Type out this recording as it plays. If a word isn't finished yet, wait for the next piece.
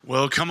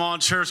Well, come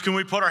on, church. Can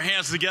we put our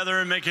hands together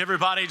and make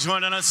everybody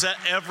joining us at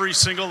every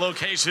single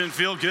location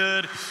feel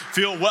good,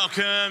 feel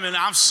welcome? And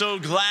I'm so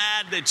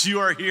glad that you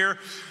are here.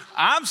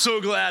 I'm so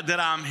glad that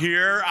I'm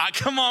here.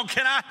 Come on,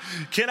 can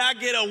I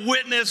get a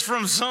witness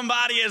from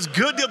somebody? It's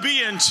good to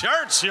be in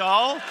church,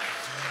 y'all.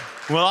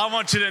 Well, I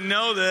want you to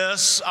know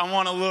this. I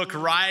want to look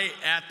right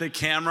at the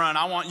camera, and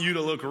I want you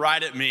to look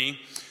right at me,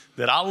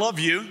 that I love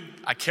you.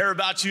 I care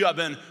about you. I've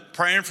been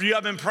praying for you.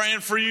 I've been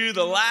praying for you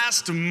the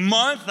last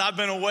month. I've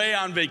been away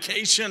on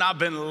vacation. I've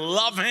been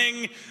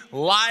loving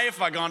life.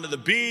 I've gone to the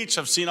beach.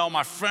 I've seen all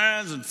my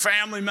friends and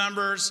family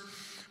members.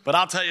 But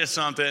I'll tell you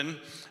something.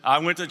 I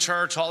went to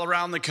church all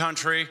around the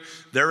country.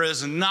 There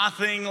is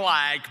nothing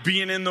like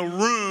being in the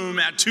room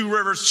at Two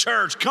Rivers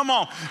Church. Come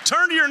on,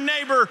 turn to your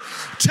neighbor,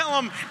 tell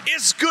them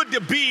it's good to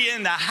be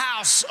in the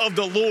house of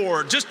the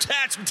Lord. Just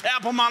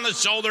tap them on the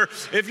shoulder.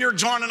 If you're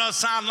joining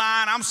us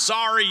online, I'm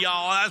sorry,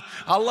 y'all.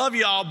 I love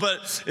y'all,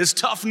 but it's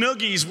tough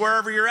noogies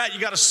wherever you're at. You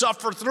got to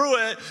suffer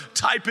through it.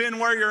 Type in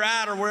where you're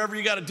at or wherever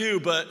you got to do,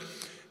 but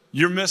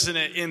you're missing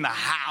it in the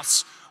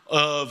house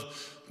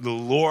of the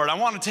Lord. I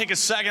want to take a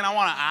second. I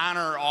want to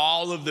honor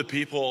all of the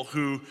people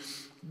who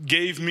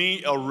gave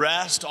me a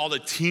rest, all the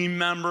team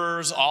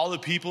members, all the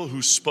people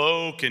who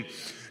spoke and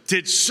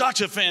did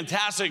such a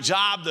fantastic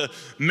job. The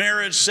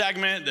marriage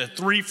segment, the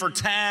 3 for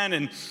 10,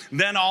 and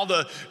then all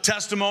the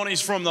testimonies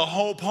from the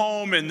Hope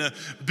Home and the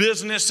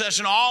business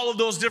session, all of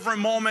those different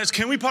moments.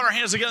 Can we put our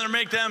hands together and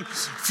make them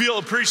feel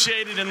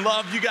appreciated and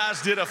loved? You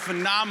guys did a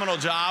phenomenal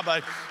job.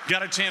 I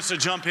got a chance to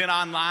jump in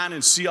online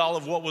and see all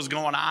of what was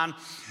going on.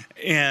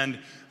 And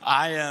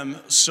I am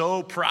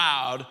so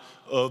proud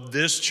of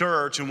this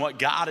church and what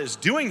God is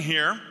doing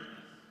here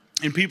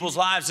in people's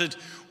lives. It's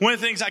one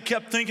of the things I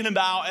kept thinking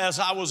about as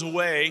I was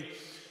away,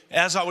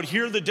 as I would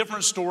hear the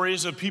different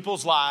stories of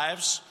people's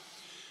lives.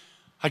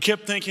 I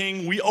kept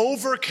thinking, we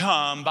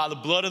overcome by the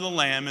blood of the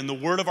Lamb and the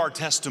word of our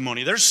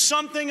testimony. There's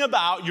something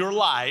about your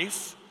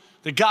life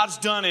that God's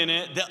done in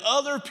it that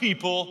other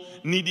people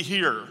need to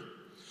hear.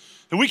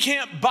 That we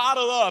can't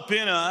bottle up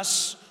in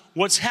us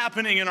what's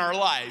happening in our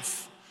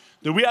life.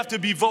 That we have to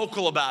be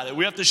vocal about it.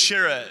 We have to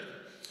share it.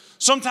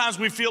 Sometimes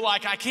we feel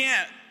like I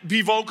can't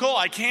be vocal.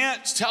 I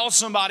can't tell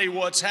somebody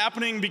what's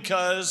happening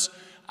because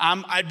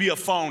I'd be a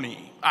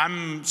phony.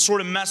 I'm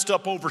sort of messed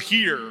up over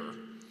here.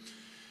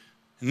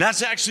 And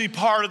that's actually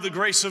part of the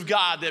grace of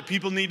God that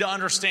people need to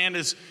understand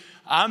is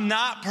I'm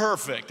not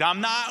perfect.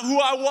 I'm not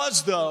who I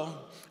was though.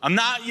 I'm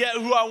not yet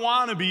who I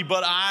want to be,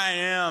 but I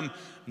am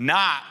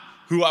not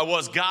who I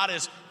was. God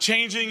is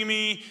changing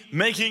me,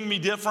 making me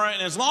different.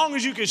 And as long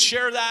as you can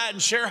share that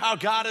and share how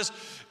God is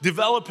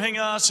developing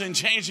us and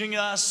changing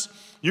us,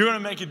 you're going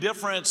to make a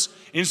difference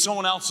in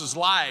someone else's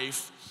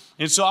life.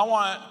 And so I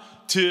want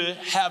to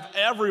have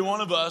every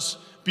one of us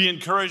be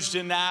encouraged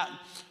in that.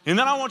 And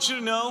then I want you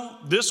to know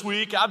this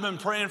week I've been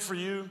praying for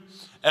you.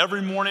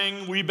 Every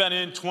morning we've been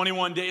in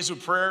 21 days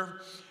of prayer.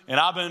 And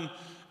I've been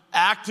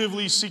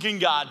actively seeking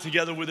God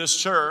together with this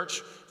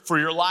church for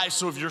your life.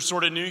 So if you're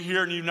sort of new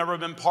here and you've never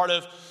been part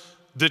of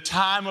the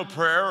time of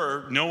prayer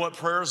or know what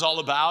prayer is all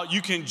about,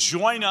 you can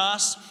join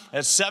us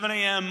at 7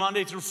 a.m.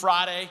 Monday through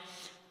Friday,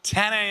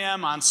 10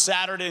 a.m. on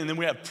Saturday, and then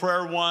we have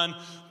prayer 1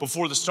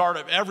 before the start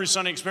of every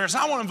Sunday experience.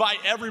 I want to invite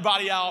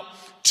everybody out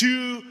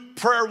to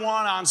prayer 1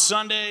 on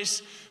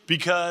Sundays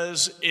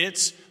because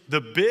it's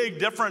the big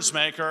difference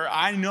maker.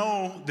 I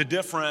know the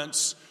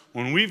difference.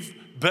 When we've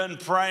been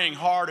praying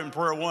hard in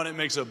prayer 1, it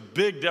makes a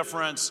big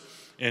difference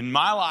in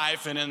my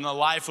life and in the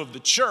life of the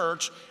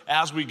church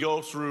as we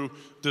go through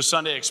the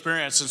Sunday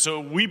experience. And so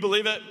we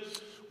believe it.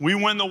 We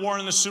win the war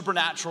in the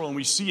supernatural and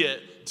we see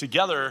it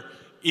together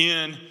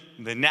in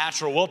the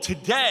natural. Well,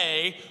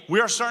 today we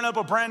are starting up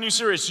a brand new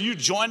series. So you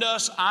joined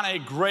us on a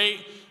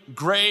great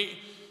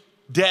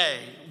day.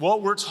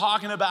 What we're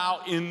talking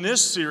about in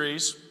this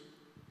series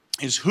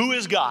is who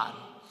is God?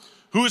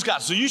 Who is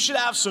God? So you should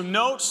have some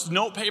notes.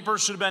 Note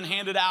papers should have been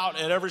handed out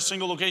at every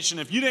single location.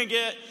 If you didn't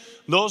get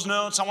those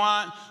notes, I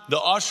want the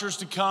ushers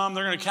to come.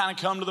 They're going to kind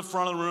of come to the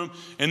front of the room.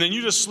 And then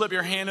you just slip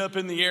your hand up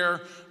in the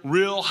air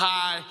real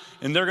high.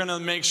 And they're going to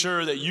make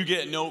sure that you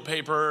get note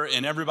paper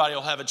and everybody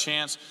will have a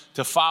chance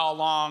to follow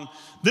along.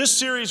 This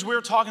series,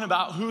 we're talking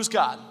about who's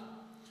God.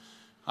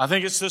 I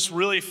think it's this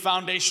really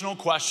foundational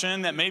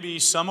question that maybe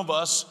some of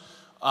us,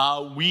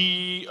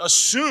 we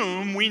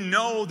assume we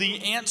know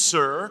the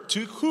answer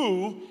to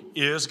who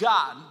is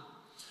God.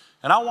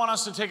 And I want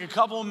us to take a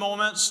couple of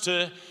moments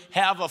to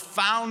have a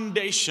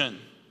foundation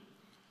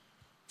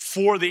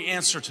for the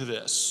answer to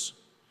this.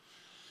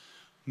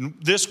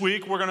 This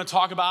week, we're going to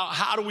talk about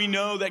how do we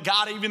know that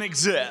God even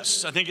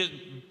exists. I think it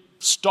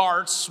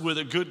starts with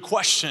a good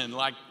question,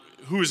 like,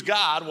 who is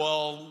God?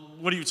 Well,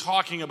 what are you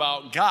talking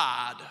about,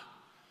 God?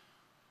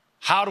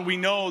 How do we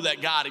know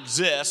that God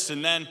exists?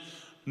 And then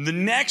the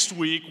next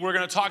week, we're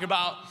going to talk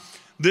about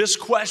this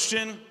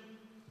question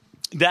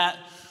that,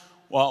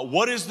 well,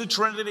 what is the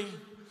Trinity?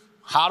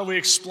 How do we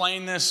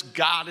explain this?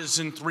 God is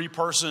in 3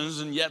 persons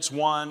and yet's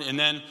one. And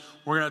then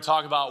we're going to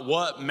talk about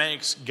what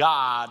makes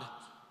God,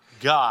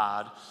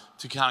 God.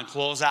 to kind of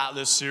close out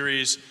this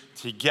series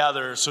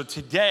together. So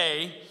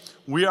today,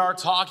 we are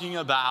talking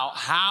about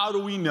how do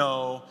we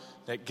know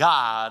that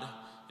God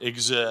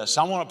exists.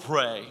 I want to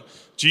pray.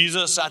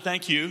 Jesus, I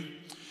thank you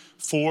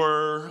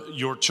for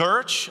your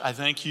church. I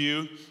thank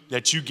you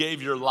that you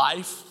gave your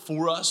life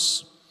for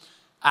us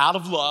out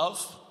of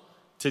love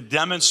to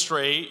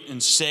demonstrate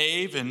and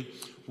save and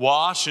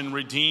wash and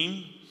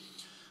redeem.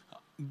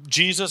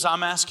 Jesus,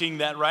 I'm asking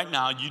that right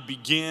now you'd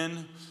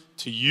begin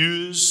to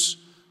use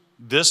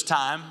this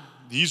time,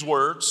 these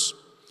words,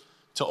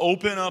 to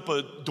open up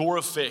a door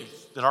of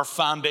faith, that our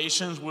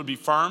foundations would be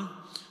firm,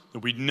 that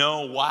we'd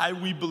know why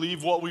we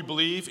believe what we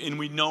believe, and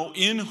we know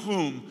in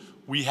whom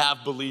we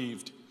have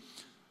believed.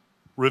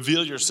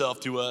 Reveal yourself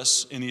to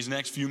us in these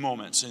next few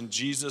moments. In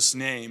Jesus'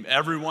 name,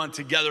 everyone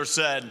together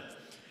said, Amen.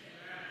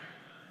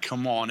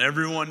 Come on,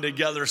 everyone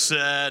together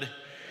said,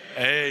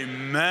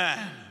 Amen.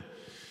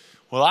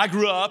 Well, I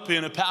grew up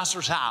in a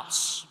pastor's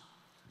house.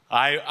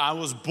 I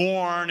was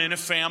born in a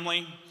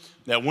family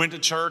that went to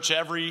church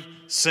every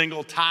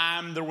single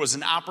time there was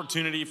an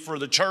opportunity for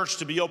the church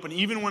to be open.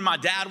 Even when my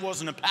dad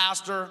wasn't a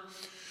pastor,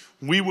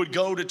 we would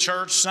go to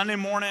church Sunday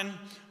morning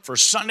for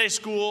Sunday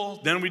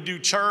school. Then we'd do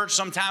church.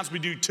 Sometimes we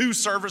do 2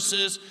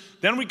 services.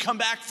 Then we'd come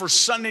back for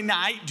Sunday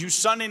night, do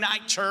Sunday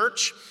night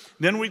church.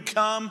 Then we'd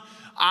come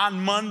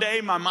on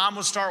Monday. My mom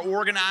would start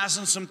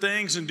organizing some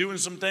things and doing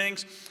some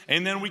things.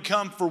 And then we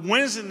come for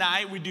Wednesday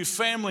night. We do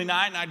family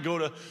night, and I'd go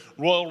to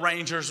Royal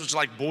Rangers, which is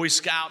like Boy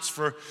Scouts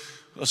for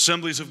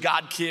Assemblies of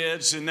God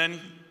kids. And then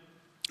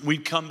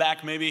we'd come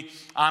back maybe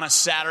on a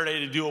Saturday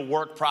to do a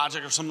work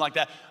project or something like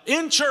that.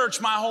 In church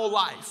my whole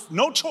life.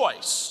 No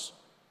choice.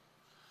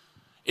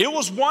 It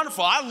was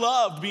wonderful. I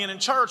loved being in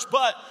church.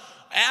 But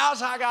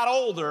as I got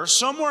older,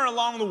 somewhere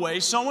along the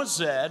way, someone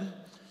said,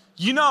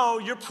 you know,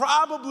 you're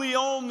probably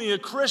only a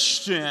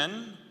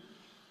Christian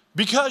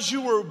because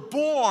you were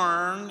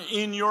born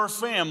in your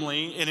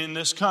family and in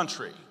this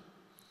country.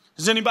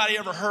 Has anybody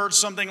ever heard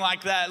something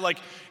like that? Like,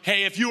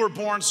 hey, if you were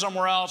born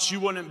somewhere else, you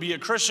wouldn't be a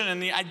Christian.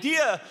 And the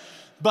idea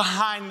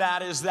behind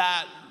that is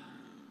that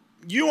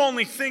you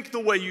only think the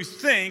way you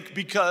think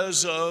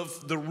because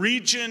of the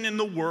region in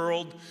the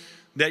world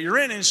that you're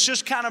in. And it's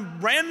just kind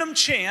of random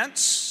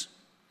chance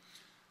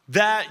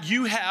that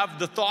you have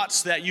the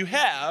thoughts that you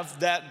have,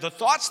 that the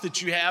thoughts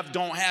that you have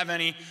don't have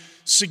any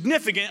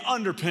significant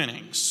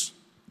underpinnings.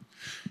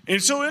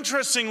 And so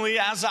interestingly,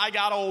 as I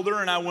got older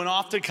and I went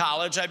off to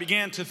college, I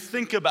began to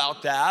think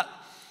about that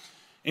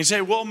and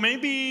say, well,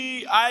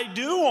 maybe I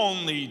do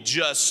only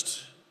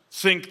just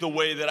think the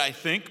way that I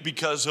think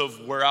because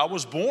of where I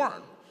was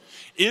born.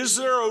 Is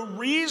there a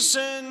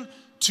reason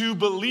to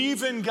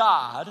believe in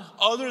God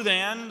other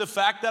than the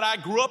fact that I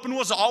grew up and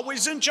was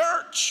always in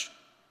church?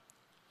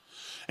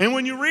 And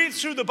when you read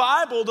through the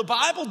Bible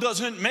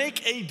doesn't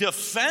make a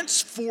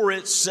defense for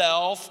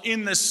itself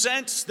in the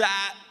sense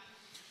that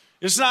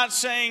it's not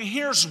saying,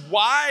 here's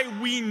why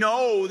we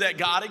know that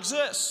God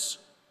exists.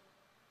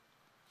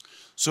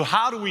 So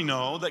how do we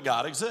know that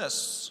God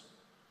exists?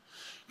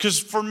 Because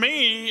for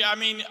me,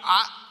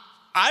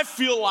 I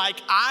feel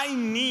like I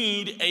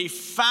need a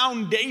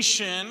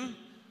foundation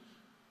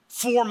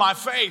for my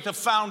faith, a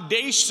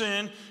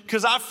foundation,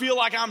 because I feel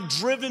like I'm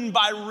driven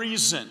by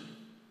reason.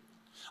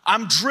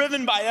 I'm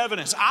driven by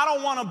evidence. I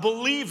don't want to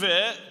believe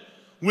it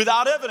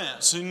without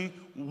evidence. And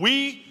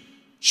we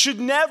should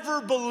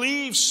never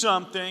believe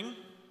something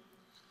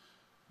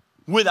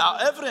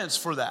without evidence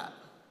for that.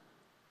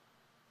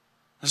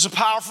 It's a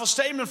powerful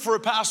statement for a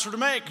pastor to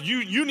make.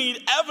 You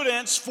need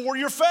evidence for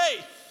your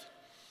faith.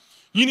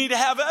 You need to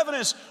have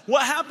evidence.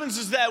 What happens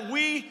is that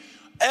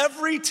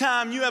every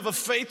time you have a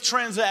faith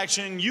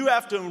transaction, you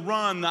have to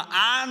run the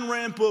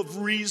on-ramp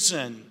of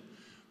reason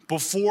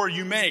before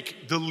you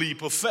make the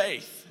leap of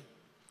faith.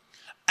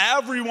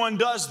 Everyone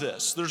does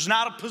this. There's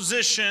not a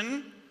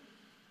position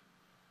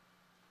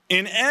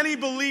in any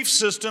belief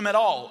system at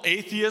all.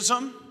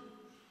 Atheism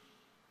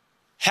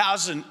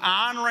has an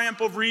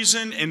on-ramp of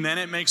reason, and then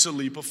it makes a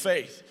leap of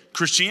faith.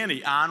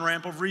 Christianity,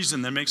 on-ramp of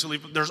reason, then makes a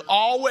leap. There's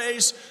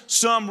always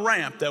some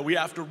ramp that we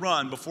have to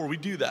run before we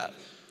do that.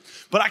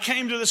 But I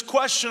came to this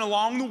question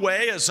along the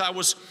way as I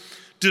was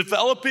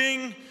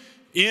developing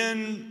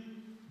in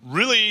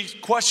really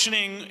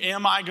questioning,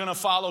 am I going to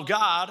follow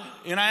God?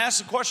 And I asked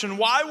the question,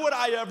 why would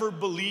I ever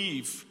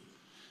believe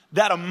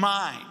that a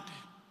mind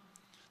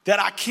that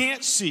I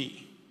can't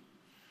see,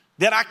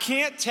 that I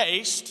can't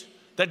taste,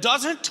 that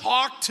doesn't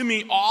talk to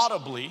me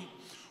audibly,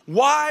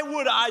 why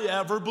would I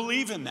ever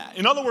believe in that?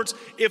 In other words,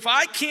 if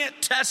I can't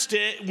test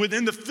it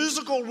within the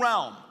physical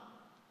realm,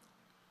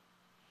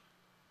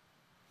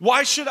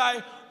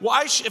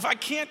 if I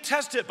can't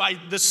test it by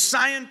the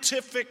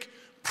scientific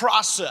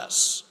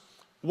process,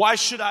 why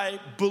should I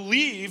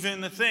believe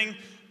in the thing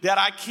that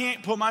I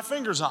can't put my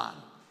fingers on?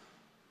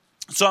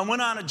 So I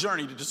went on a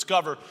journey to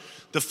discover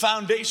the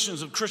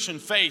foundations of Christian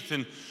faith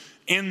and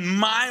in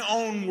my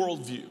own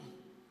worldview.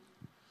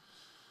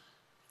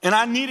 And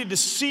I needed to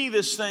see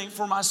this thing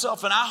for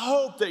myself. And I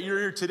hope that you're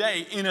here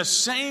today in a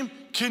same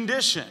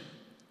condition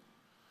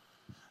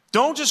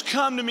Don't just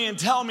come to me and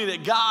tell me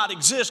that God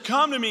exists.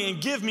 Come to me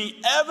and give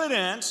me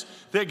evidence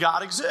that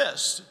God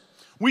exists.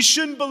 We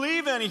shouldn't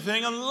believe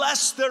anything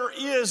unless there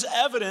is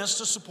evidence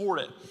to support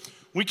it.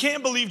 We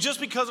can't believe just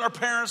because our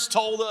parents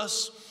told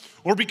us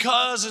or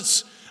because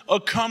it's a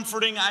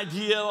comforting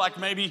idea, like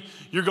maybe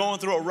you're going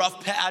through a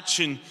rough patch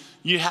and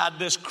you had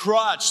this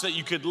crutch that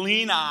you could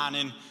lean on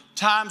in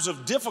times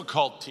of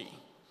difficulty.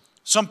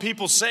 Some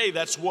people say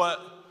that's what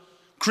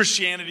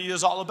Christianity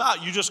is all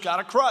about. You just got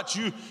a crutch.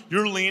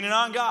 You're leaning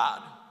on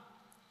God.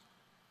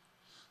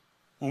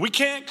 Well, we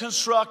can't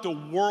construct a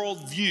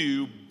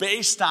worldview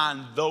based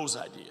on those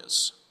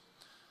ideas.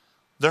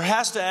 There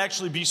has to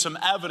actually be some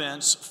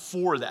evidence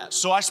for that.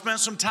 So I spent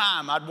some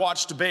time. I'd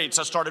watch debates.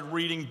 I started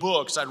reading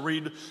books. I'd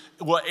read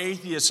what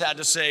atheists had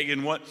to say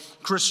and what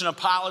Christian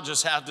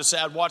apologists had to say.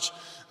 I'd watch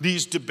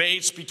these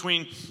debates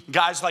between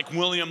guys like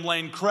William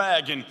Lane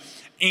Craig and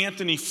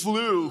Anthony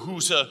Flew,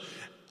 who's a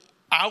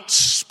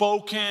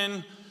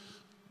outspoken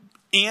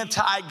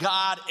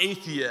anti-God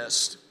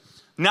atheist.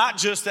 Not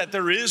just that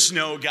there is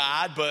no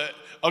God, but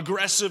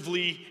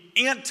aggressively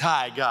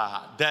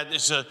anti-God. That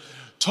is a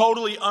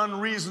totally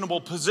unreasonable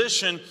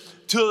position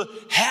to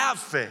have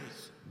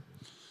faith.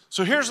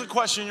 So here's the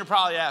question you're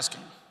probably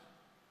asking.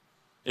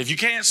 If you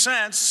can't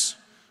sense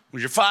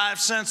with your five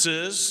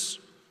senses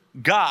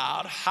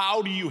God,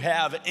 how do you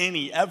have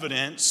any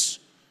evidence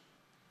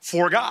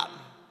for God?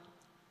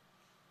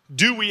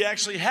 Do we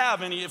actually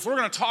have any? If we're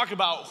going to talk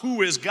about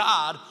who is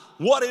God,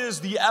 what is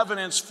the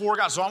evidence for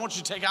God? So I want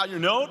you to take out your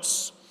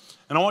notes,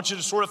 and I want you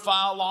to sort of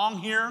follow along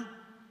here.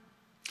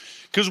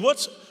 Because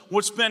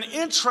what's been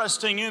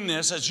interesting in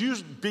this, as you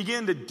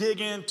begin to dig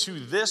into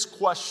this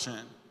question,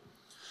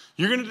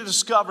 you're going to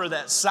discover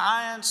that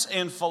science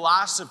and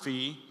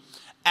philosophy,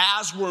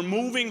 as we're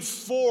moving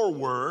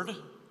forward,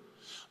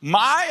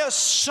 my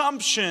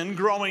assumption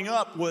growing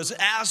up was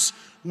as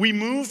we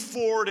moved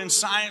forward in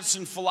science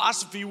and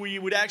philosophy, we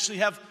would actually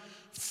have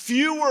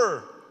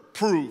fewer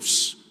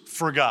proofs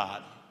for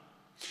God.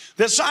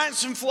 That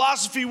science and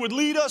philosophy would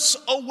lead us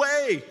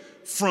away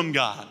from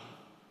God.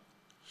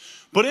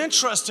 But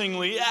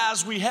interestingly,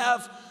 as we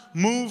have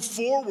moved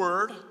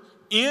forward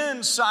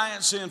in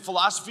science and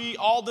philosophy,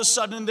 all of a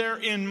sudden there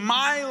in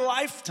my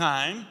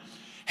lifetime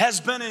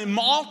has been a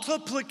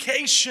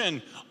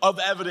multiplication of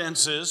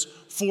evidences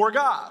for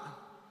God.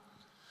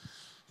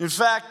 In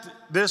fact,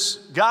 this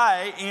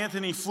guy,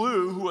 Anthony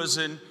Flew, who was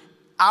an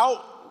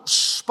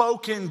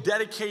outspoken,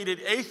 dedicated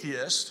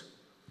atheist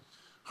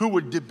who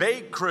would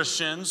debate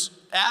Christians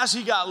as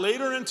he got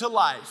later into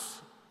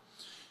life,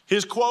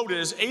 his quote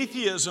is,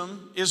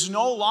 "Atheism is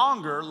no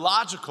longer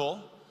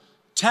logical,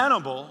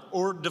 tenable,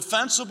 or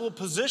defensible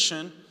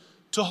position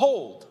to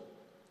hold."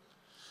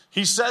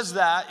 He says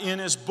that in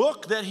his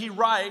book that he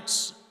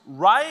writes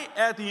right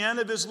at the end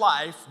of his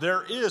life,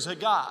 There Is a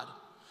God,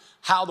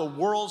 How the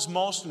World's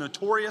Most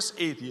Notorious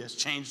Atheist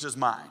Changed His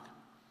Mind.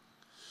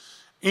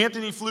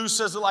 Anthony Flew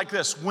says it like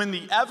this: when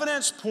the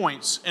evidence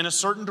points in a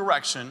certain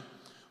direction,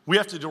 we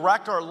have to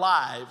direct our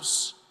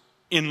lives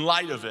in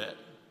light of it.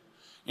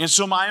 And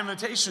so my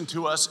invitation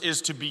to us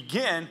is to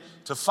begin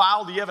to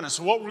follow the evidence.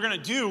 So what we're going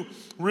to do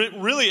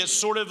really is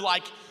sort of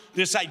like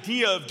this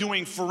idea of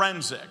doing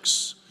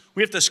forensics.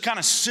 We have to kind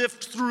of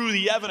sift through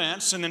the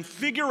evidence and then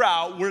figure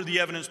out where the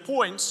evidence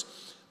points.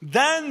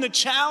 Then the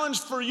challenge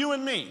for you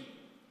and me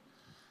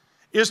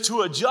is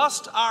to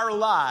adjust our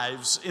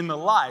lives in the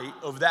light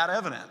of that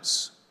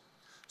evidence.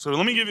 So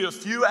let me give you a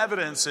few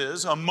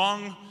evidences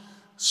among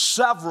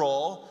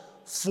several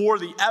for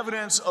the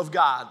evidence of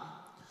God.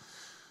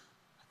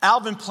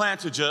 Alvin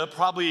Plantinga,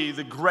 probably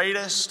the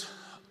greatest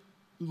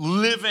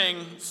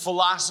living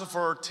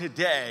philosopher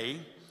today,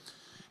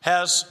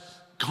 has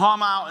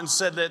come out and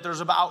said that there's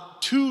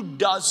about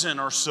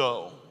 24 or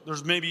so.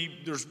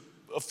 There's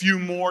a few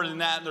more than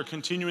that, and they're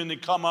continuing to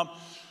come up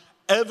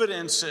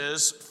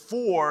evidences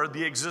for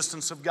the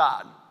existence of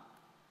God.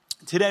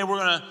 Today we're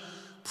going to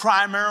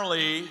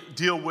primarily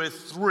deal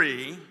with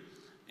 3,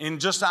 and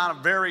just on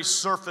a very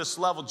surface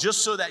level,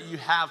 just so that you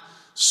have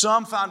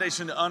some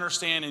foundation to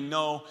understand and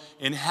know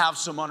and have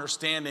some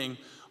understanding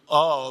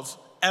of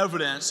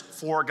evidence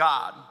for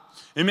God.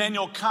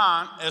 Immanuel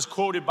Kant, as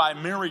quoted by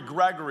Mary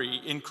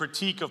Gregory in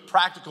Critique of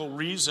Practical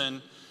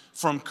Reason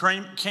from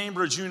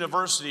Cambridge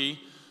University,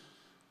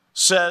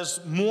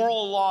 says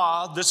moral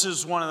law, this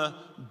is one of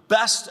the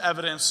best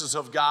evidences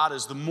of God,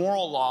 is the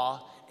moral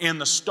law and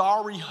the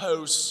starry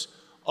hosts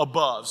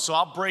above. So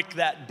I'll break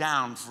that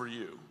down for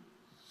you.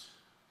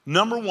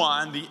 Number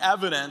 1, the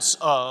evidence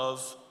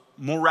of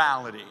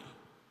morality.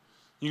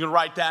 You can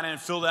write that in,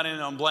 fill that in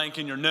on blank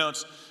in your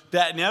notes.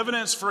 That an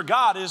evidence for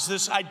God is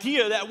this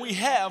idea that we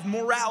have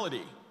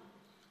morality.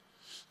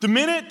 The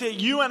minute that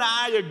you and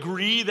I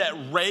agree that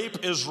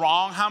rape is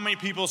wrong, how many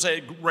people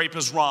say rape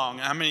is wrong?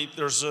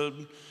 There's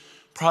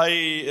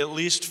probably at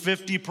least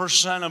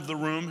 50% of the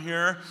room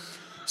here.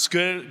 It's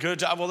good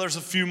job. Well, there's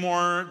a few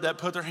more that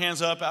put their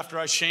hands up after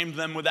I shamed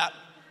them with that.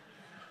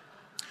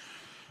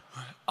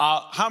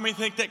 How many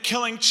think that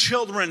killing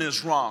children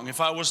is wrong?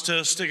 If I was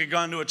to stick a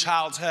gun to a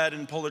child's head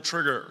and pull the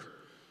trigger,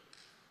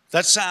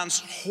 That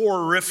sounds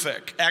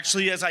horrific.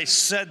 Actually, as I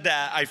said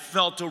that, I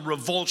felt a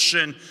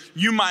revulsion.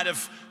 You might have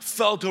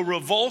felt a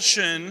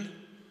revulsion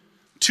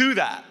to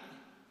that.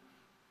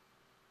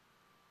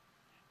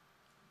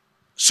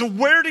 So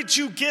where did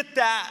you get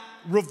that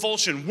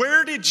revulsion?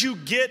 Where did you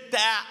get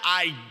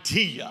that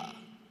idea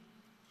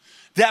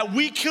that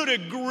we could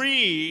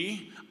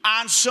agree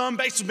on some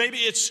basis? Maybe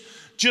it's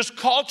just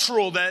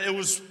cultural, that it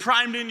was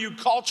primed in you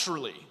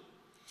culturally.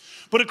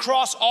 But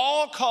across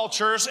all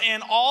cultures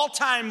and all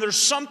time, there's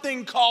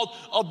something called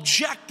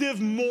objective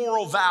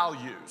moral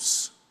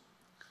values.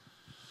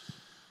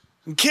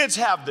 And kids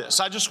have this.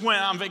 I just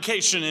went on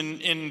vacation,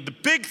 and the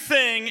big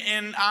thing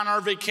on our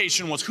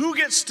vacation was who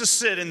gets to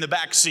sit in the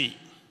back seat.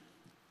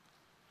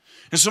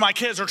 And so my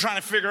kids are trying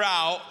to figure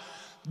out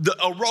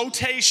a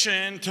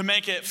rotation to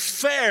make it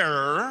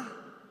fair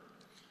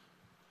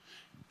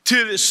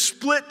to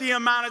split the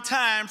amount of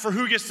time for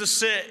who gets to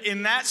sit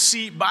in that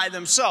seat by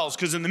themselves,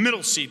 because in the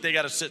middle seat, they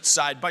got to sit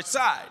side by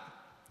side.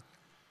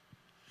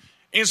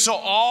 And so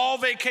all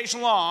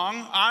vacation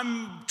long,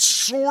 I'm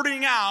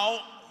sorting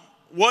out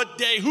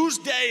whose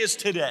day is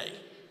today?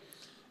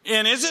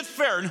 And is it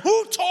fair? And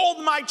who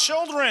told my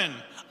children?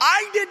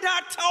 I did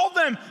not tell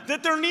them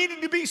that there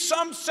needed to be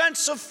some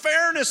sense of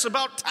fairness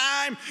about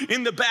time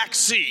in the back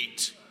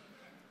seat.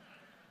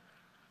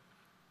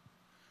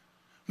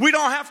 We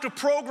don't have to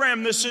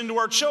program this into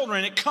our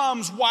children. It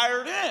comes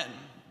wired in.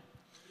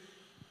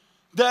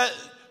 That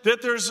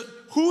there's,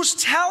 who's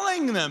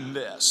telling them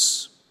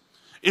this?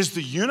 Is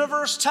the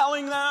universe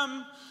telling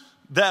them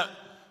that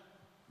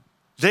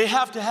they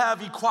have to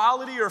have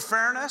equality or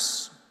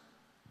fairness?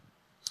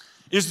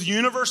 Is the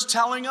universe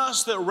telling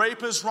us that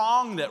rape is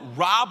wrong, that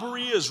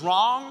robbery is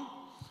wrong?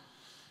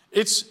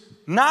 It's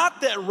not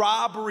that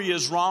robbery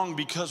is wrong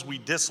because we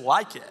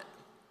dislike it.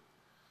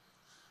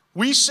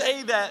 We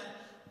say that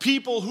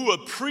people who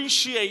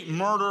appreciate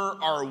murder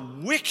are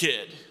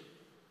wicked.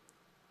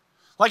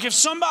 Like if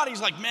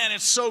somebody's like, man,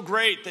 it's so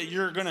great that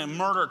you're going to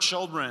murder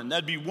children,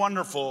 that'd be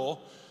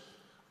wonderful.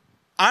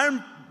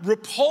 I'm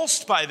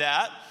repulsed by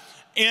that.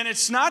 And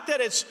it's not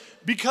that it's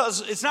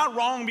not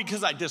wrong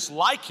because I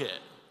dislike it.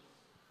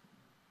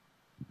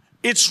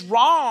 It's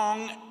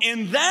wrong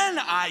and then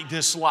I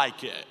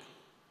dislike it.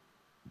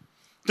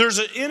 There's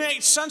an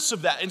innate sense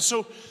of that. And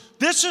so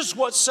this is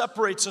what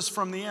separates us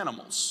from the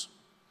animals.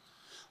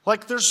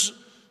 Like this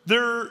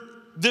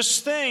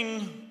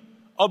thing,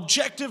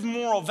 objective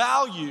moral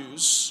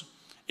values,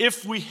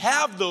 if we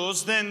have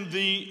those, then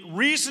the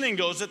reasoning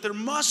goes that there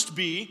must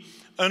be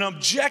an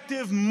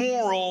objective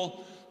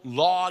moral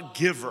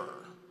lawgiver.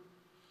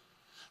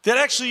 That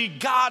actually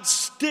God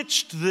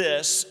stitched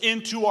this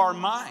into our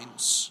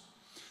minds.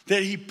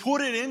 That he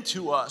put it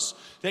into us.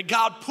 That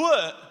God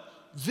put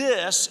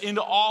this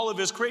into all of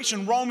his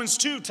creation. Romans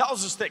 2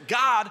 tells us that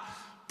God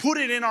put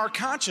it in our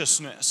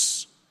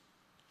consciousness.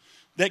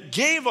 That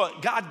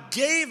God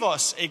gave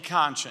us a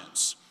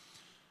conscience.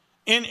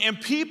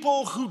 And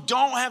people who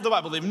don't have the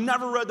Bible, they've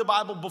never read the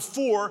Bible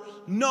before,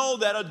 know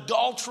that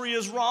adultery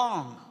is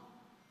wrong.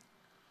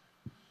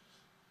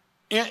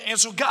 And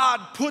so God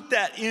put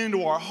that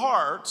into our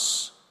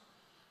hearts.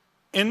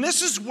 And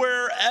this is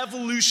where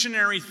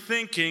evolutionary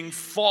thinking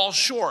falls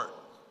short.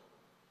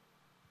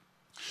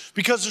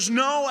 Because there's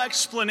no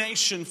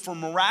explanation for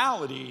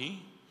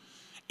morality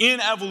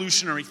in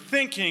evolutionary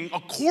thinking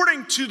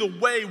according to the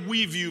way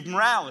we view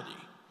morality.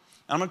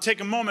 And I'm going to take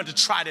a moment to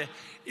try to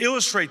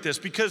illustrate this,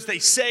 because they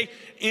say,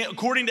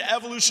 according to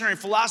evolutionary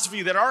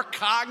philosophy, that our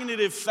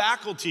cognitive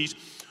faculties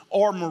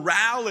or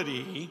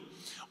morality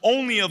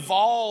only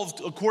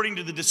evolved according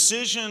to the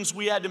decisions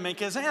we had to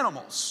make as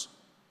animals.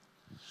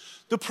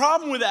 The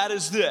problem with that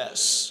is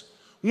this: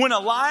 when a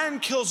lion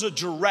kills a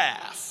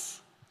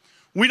giraffe,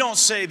 we don't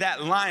say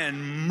that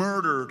lion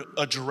murdered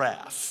a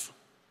giraffe.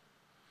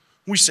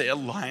 We say a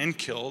lion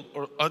killed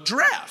a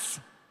giraffe.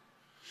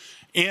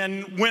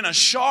 And when a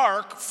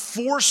shark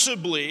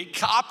forcibly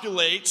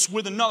copulates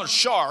with another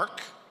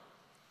shark,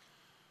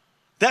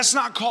 that's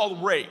not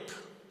called rape.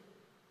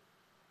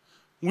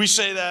 We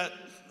say that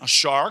a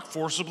shark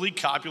forcibly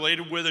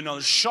copulated with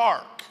another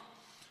shark.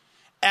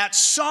 At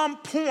some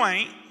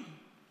point,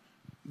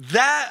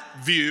 that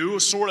view,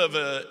 sort of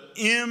a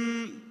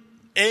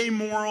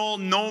amoral,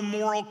 no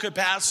moral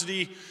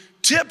capacity,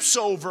 tips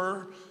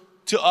over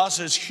to us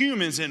as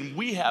humans, and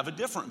we have a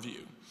different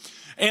view.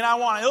 And I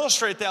want to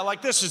illustrate that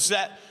like this, is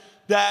that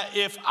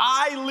if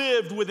I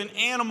lived with an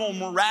animal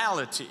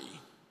morality,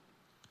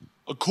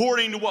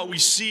 according to what we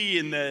see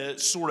in the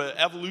sort of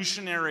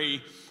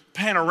evolutionary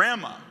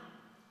panorama,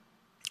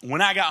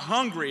 when I got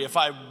hungry, if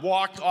I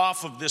walked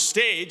off of this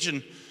stage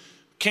and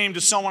came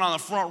to someone on the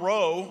front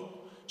row,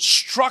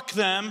 struck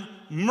them,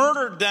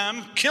 murdered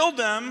them, killed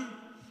them,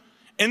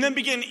 and then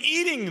began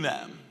eating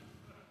them,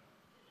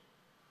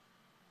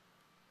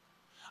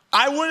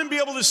 I wouldn't be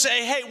able to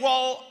say, hey,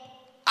 well,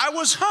 I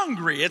was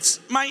hungry. It's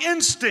my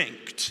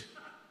instinct.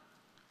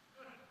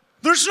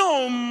 There's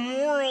no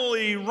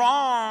morally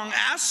wrong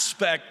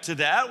aspect to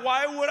that.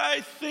 Why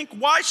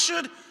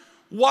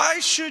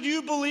should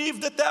you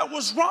believe that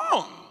was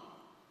wrong?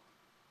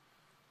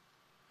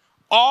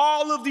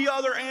 All of the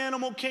other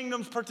animal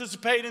kingdoms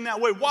participate in that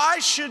way. Why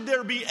should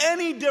there be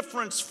any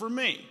difference for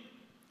me?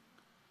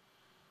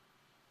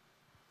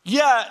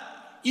 Yet,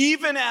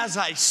 even as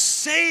I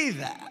say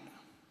that,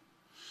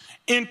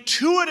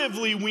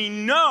 intuitively we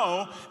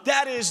know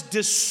that is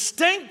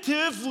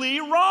distinctively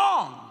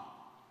wrong.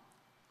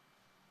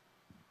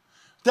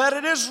 That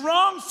it is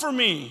wrong for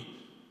me,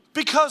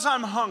 because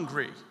I'm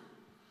hungry,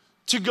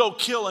 to go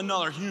kill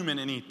another human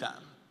and eat them.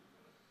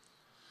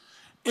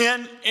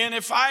 And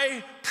if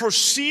I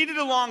proceeded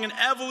along an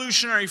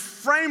evolutionary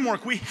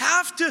framework, we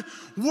have to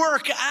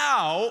work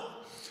out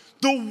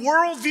the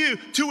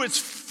worldview to its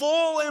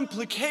full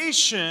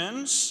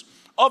implications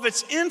of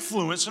its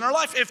influence in our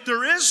life. If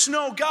there is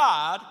no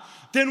God,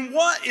 then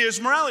what is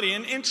morality?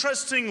 And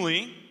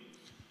interestingly,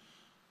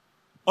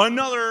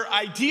 another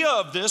idea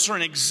of this, or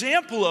an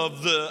example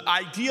of the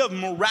idea of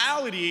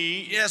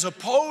morality as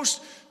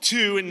opposed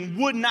to, and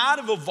would not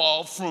have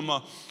evolved from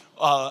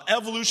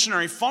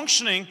evolutionary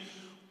functioning,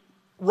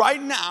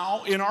 right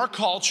now in our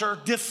culture,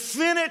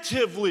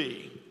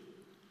 definitively,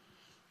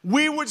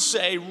 we would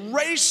say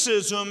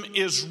racism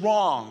is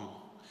wrong.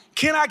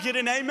 Can I get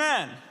an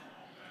amen?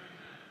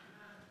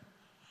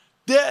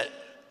 That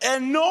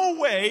in no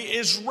way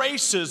is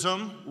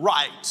racism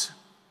right.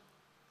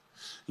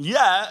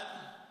 Yet,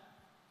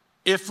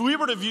 if we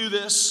were to view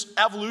this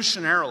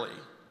evolutionarily,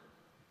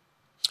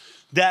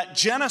 that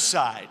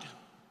genocide,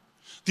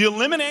 the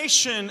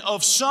elimination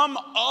of some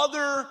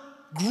other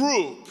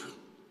group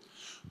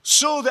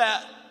so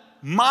that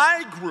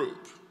my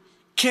group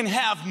can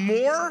have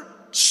more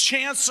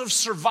chance of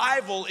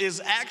survival,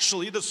 is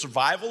actually the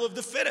survival of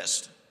the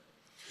fittest.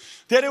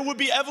 That it would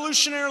be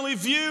evolutionarily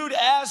viewed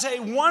as a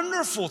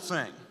wonderful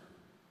thing.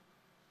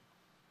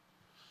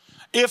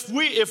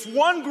 If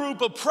one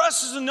group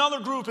oppresses another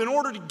group in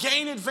order to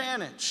gain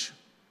advantage,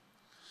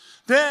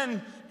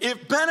 then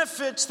it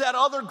benefits that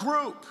other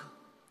group.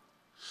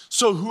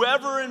 So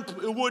whoever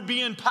would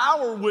be in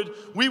power,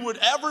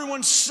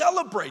 everyone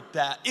celebrate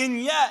that.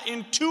 And yet,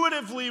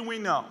 intuitively, we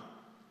know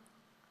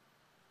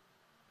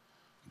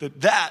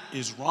that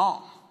is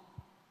wrong.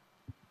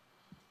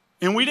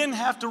 And we didn't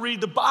have to read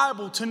the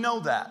Bible to know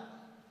that.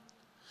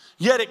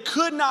 Yet it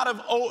could not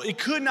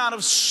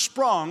have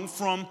sprung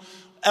from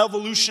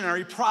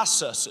evolutionary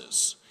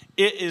processes.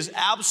 It is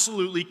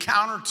absolutely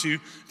counter to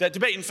that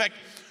debate. In fact,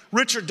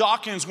 Richard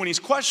Dawkins, when he's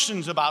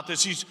questioned about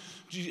this, he's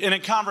in a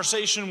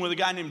conversation with a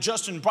guy named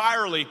Justin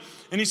Byerly,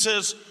 and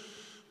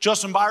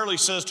Justin Byerly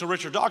says to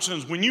Richard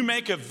Dawkins, when you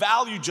make a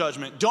value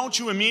judgment, don't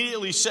you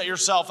immediately set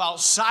yourself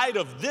outside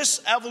of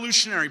this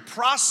evolutionary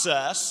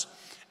process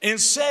and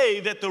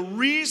say that the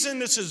reason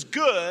this is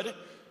good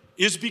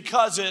is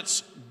because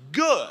it's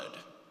good?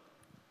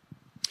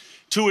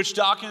 To which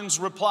Dawkins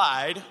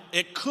replied,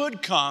 it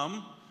could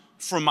come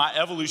from my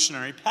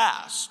evolutionary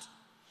past.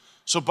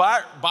 So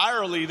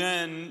Byerly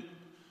then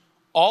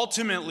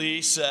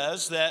ultimately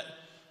says that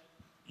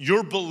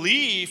your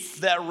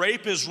belief that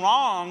rape is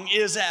wrong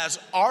is as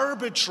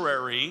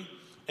arbitrary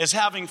as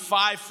having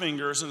 5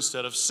 fingers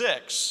instead of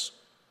 6.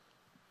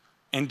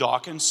 And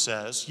Dawkins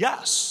says,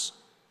 yes.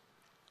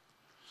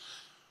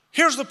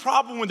 Here's the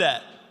problem with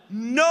that.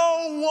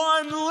 No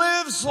one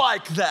lives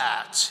like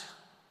that.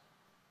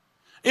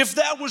 If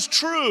that was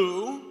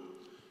true,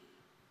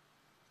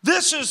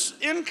 this is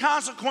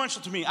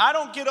inconsequential to me. I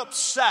don't get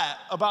upset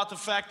about the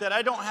fact that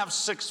I don't have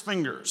 6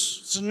 fingers.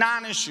 It's a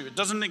non-issue. It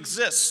doesn't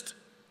exist.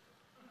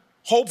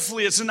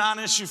 Hopefully it's a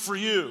non-issue for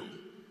you.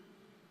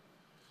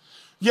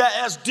 Yet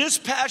as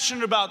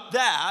dispassionate about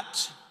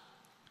that,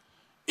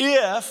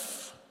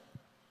 if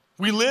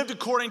we lived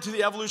according to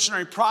the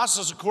evolutionary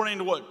process, according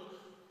to what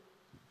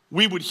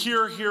we would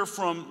hear here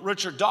from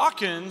Richard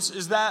Dawkins,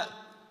 is that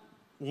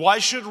why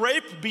should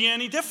rape be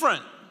any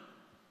different?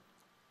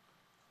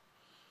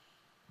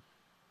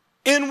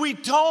 And we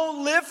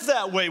don't live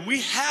that way.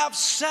 We have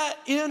set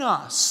in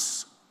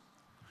us,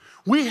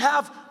 we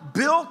have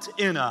built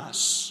in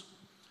us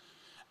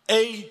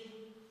a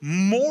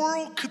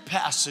moral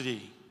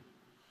capacity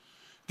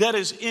that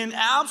is in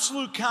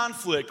absolute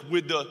conflict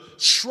with the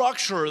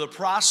structure or the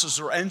process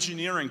or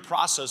engineering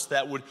process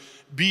that would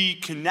be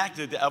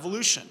connected to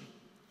evolution.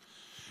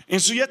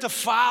 And so you have to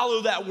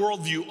follow that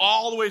worldview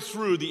all the way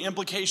through the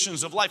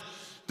implications of life.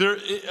 There,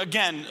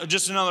 again,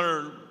 just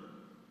another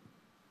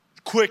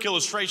quick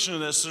illustration of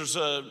this.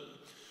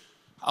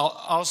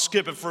 I'll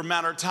skip it for a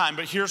matter of time,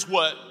 but here's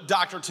what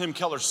Dr. Tim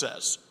Keller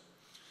says.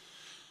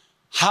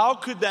 How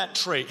could that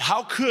trait,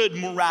 how could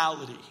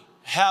morality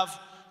have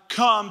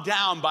come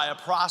down by a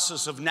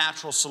process of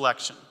natural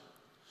selection?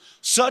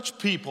 Such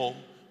people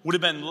would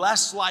have been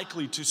less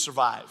likely to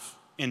survive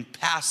and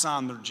pass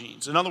on their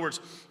genes. In other words,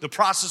 the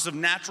process of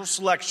natural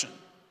selection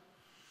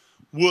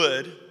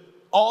would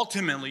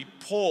ultimately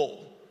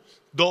pull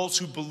those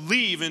who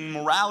believe in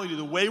morality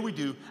the way we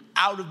do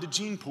out of the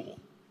gene pool.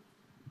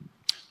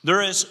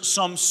 There is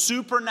some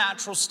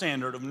supernatural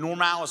standard of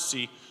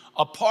normalcy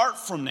apart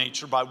from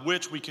nature by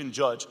which we can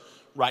judge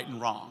right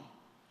and wrong.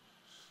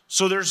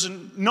 So there's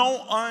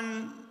no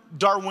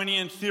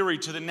un-Darwinian theory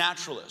to the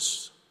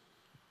naturalists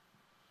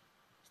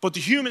But the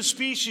human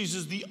species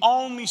is the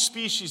only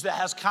species that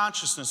has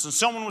consciousness. And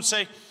someone would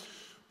say,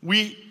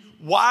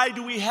 why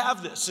do we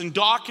have this? And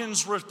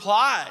Dawkins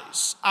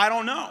replies, I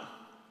don't know.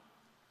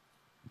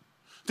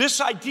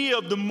 This idea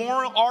of the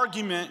moral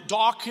argument,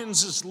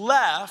 Dawkins is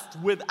left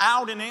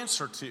without an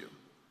answer to.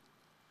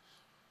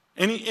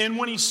 And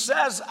when he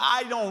says,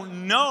 I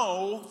don't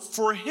know,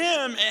 for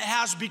him, it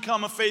has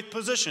become a faith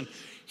position.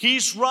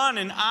 He's run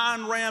an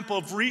on-ramp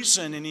of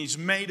reason, and he's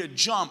made a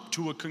jump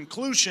to a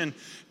conclusion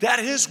that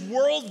his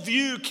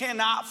worldview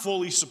cannot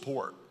fully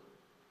support.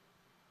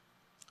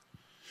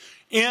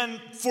 And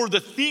for the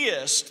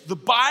theist, the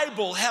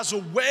Bible has a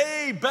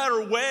way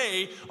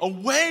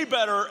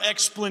better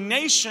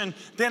explanation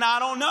than I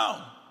don't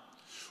know.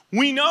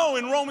 We know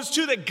in Romans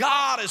 2 that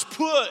God has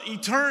put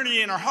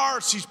eternity in our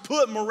hearts. He's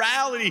put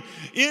morality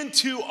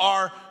into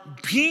our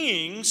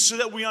being so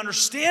that we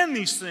understand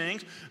these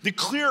things. The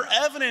clear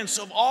evidence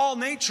of all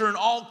nature and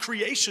all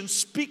creation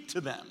speak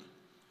to them.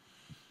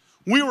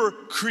 We were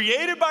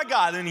created by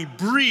God, and He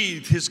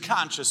breathed His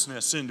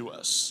consciousness into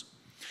us.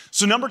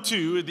 So number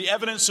 2, the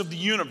evidence of the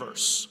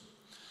universe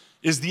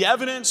is the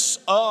evidence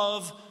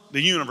of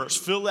the universe.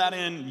 Fill that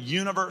in,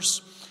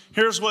 universe.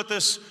 Here's what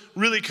this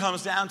really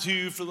comes down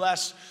to for the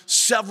last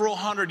several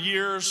hundred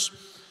years.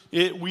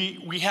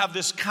 We have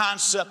this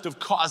concept of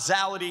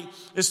causality.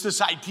 It's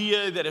this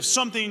idea that if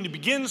something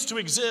begins to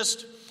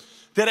exist,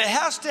 that it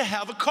has to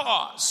have a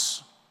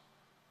cause.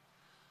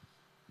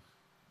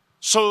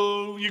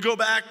 So you go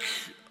back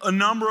a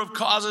number of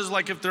causes,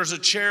 like if there's a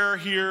chair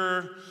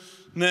here,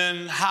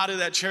 then how did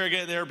that chair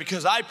get there?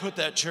 Because I put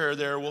that chair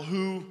there. Well,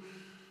 who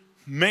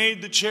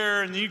made the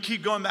chair? And you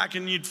keep going back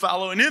and you'd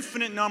follow an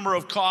infinite number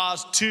of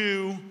causes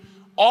to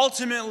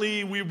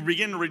ultimately we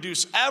begin to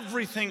reduce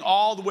everything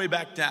all the way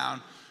back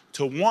down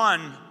to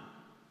one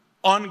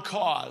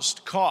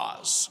uncaused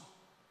cause.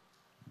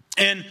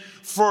 And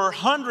for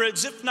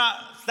hundreds, if not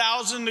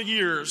thousands of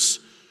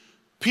years,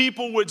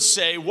 people would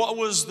say, what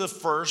was the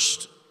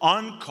first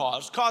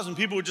uncaused cause? And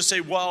people would just say,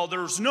 well,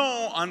 there's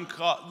no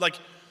uncaused, like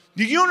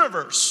the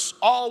universe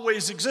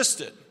always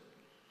existed.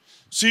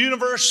 So the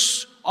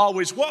universe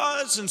always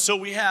was, and so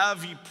we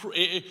have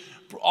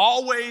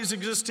always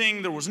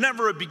existing. There was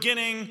never a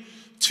beginning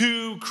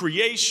to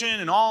creation,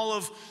 and all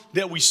of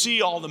that we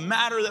see, all the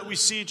matter that we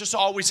see, just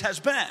always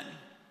has been.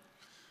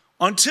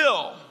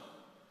 Until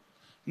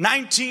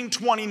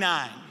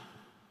 1929,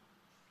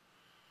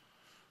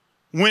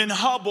 when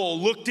Hubble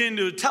looked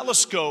into a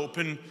telescope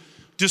and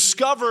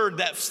discovered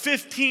that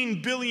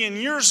 15 billion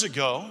years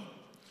ago,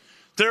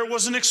 there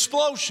was an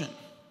explosion,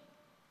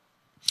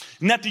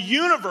 and that the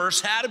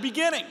universe had a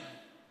beginning.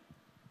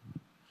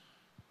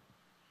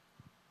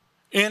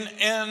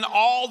 And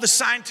all the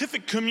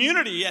scientific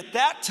community at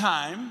that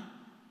time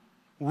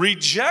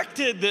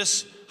rejected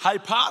this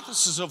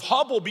hypothesis of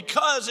Hubble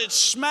because it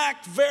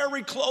smacked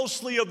very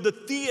closely of the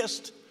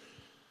theist.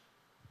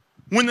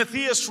 When the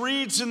theist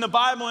reads in the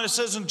Bible and it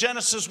says in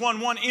Genesis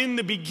 1:1, in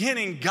the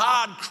beginning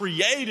God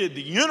created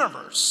the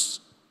universe.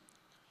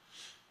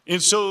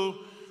 And so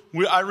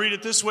I read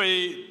it this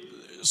way.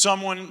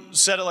 Someone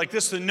said it like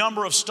this: the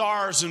number of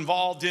stars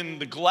involved in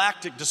the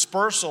galactic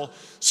dispersal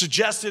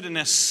suggested an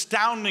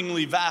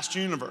astoundingly vast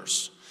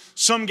universe.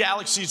 Some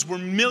galaxies were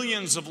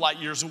millions of light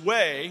years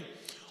away.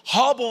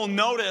 Hubble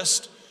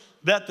noticed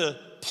that the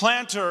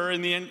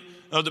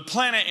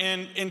planet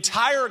and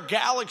entire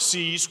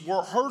galaxies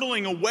were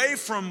hurtling away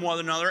from one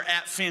another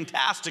at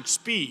fantastic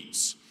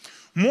speeds.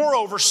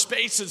 Moreover,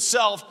 space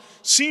itself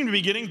seemed to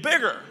be getting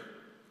bigger.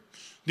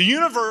 The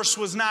universe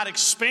was not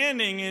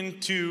expanding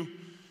into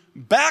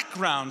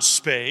background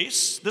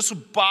space. This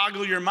will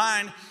boggle your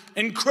mind.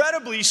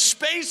 Incredibly,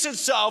 space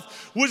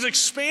itself was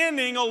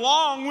expanding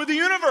along with the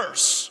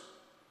universe.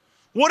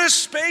 What is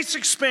space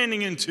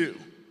expanding into?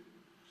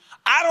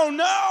 I don't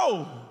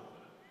know.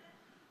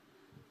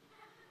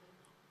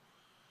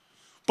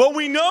 But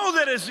we know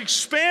that it's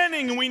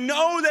expanding, and we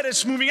know that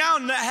it's moving out,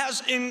 and that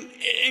has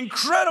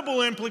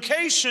incredible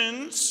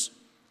implications,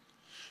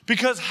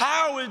 because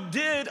how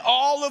did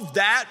all of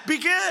that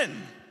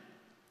begin?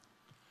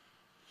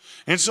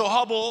 And so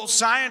Hubble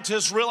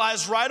scientists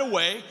realized right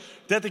away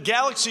that the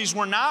galaxies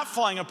were not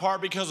falling apart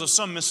because of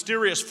some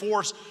mysterious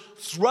force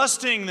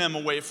thrusting them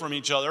away from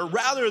each other.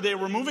 Rather, they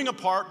were moving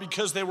apart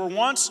because they were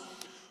once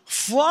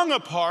flung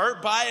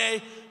apart by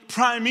a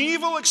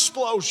primeval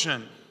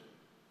explosion.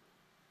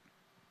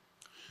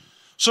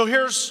 So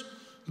here's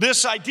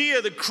this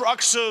idea: the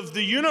crux of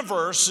the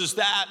universe is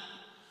that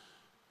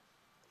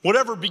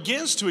whatever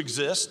begins to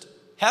exist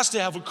has to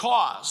have a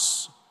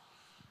cause.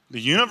 The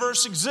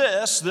universe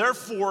exists,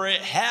 therefore it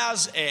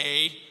has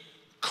a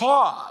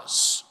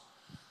cause.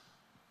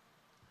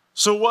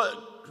 So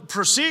what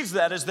precedes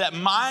that is that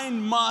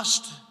mind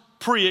must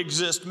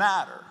pre-exist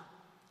matter.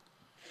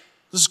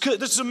 This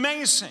is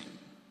amazing.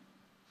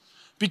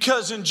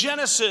 Because in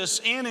Genesis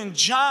and in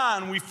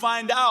John, we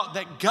find out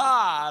that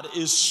God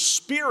is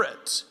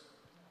spirit.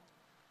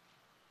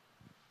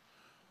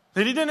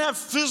 That He didn't have a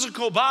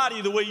physical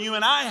body the way you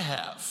and I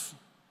have.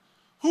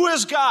 Who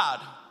is God?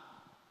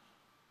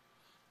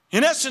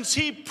 In essence,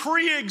 he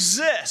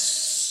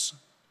pre-exists.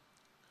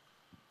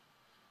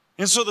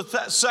 And so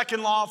the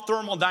second law of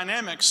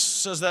thermodynamics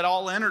says that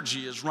all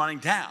energy is running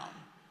down.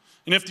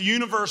 And if the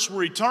universe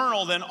were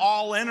eternal, then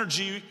all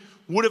energy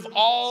would have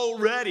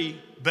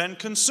already been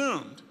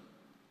consumed.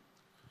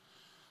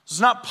 It's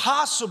not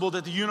possible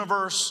that the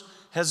universe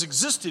has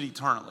existed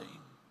eternally.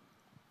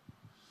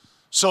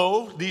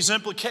 So these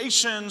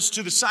implications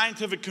to the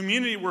scientific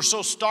community were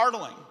so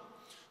startling.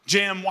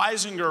 J.M.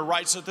 Weisinger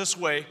writes it this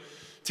way: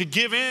 to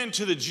give in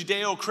to the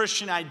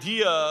Judeo-Christian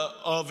idea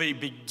of a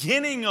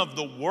beginning of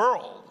the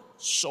world,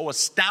 so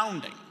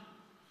astounding,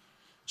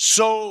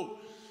 so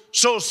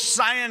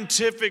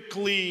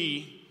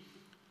scientifically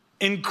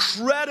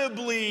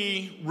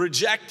incredibly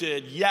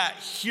rejected, yet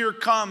here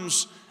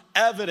comes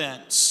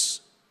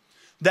evidence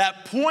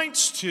that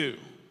points to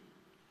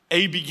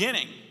a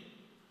beginning.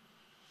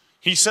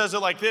 He says it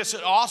like this: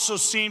 it also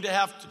seemed to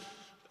have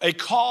a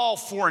call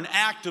for an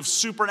act of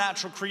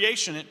supernatural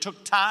creation. It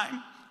took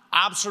time,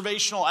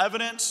 observational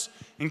evidence,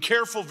 and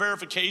careful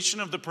verification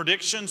of the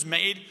predictions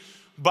made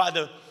by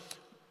the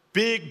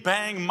Big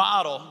Bang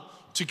model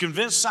to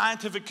convince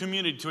scientific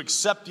community to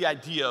accept the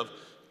idea of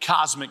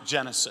cosmic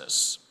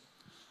genesis.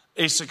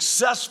 A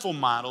successful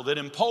model that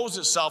imposed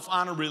itself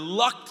on a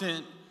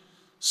reluctant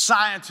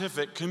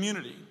scientific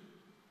community.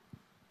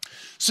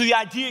 So the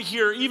idea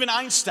here, even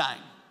Einstein,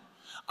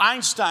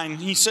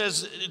 he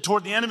says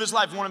toward the end of his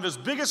life, one of his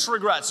biggest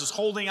regrets is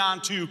holding on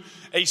to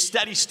a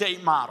steady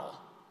state model.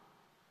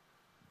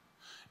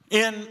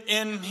 And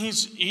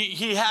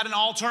he had an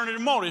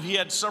alternative motive. He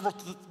had several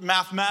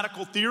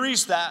mathematical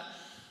theories that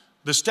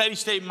the steady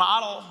state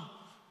model,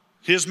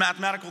 his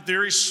mathematical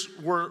theories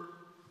were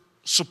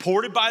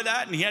supported by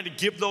that, and he had to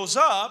give those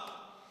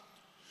up.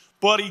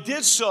 But he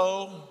did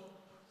so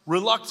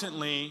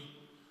reluctantly.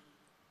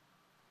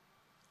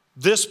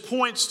 This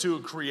points to a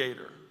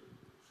creator.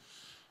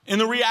 And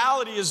the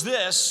reality is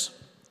this: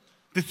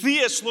 the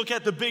theists look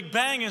at the Big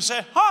Bang and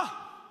say,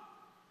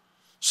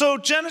 so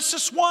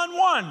Genesis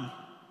 1:1,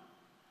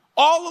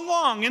 all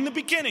along in the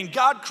beginning,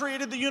 God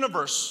created the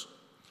universe.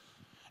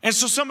 And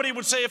so somebody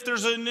would say, if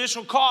there's an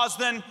initial cause,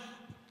 then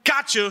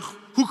gotcha,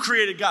 who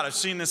created God? I've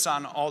seen this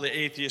on all the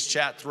atheist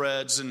chat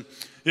threads. And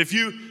if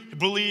you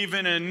believe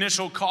in an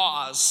initial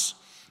cause,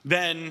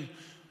 then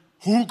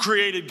who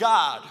created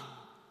God?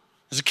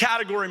 It's a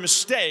category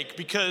mistake,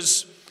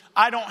 because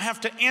I don't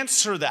have to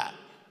answer that.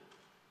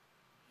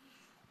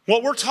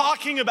 What we're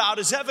talking about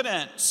is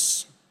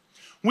evidence.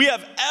 We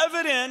have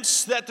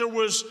evidence that there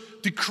was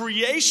the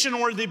creation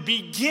or the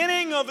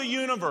beginning of a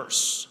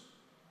universe.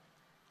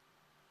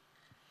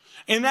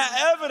 And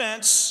that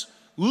evidence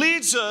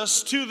leads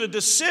us to the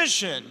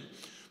decision.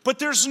 But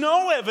there's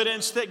no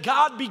evidence that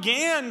God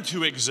began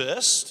to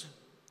exist.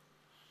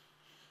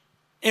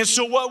 And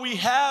so what we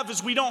have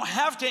is, we don't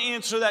have to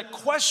answer that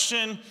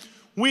question.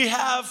 We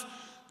have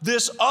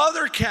this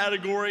other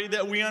category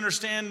that we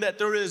understand that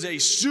there is a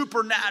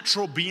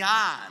supernatural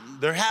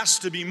beyond. There has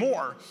to be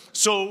more.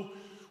 So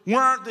we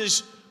aren't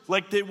this,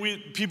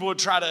 people would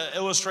try to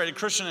illustrate a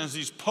Christian as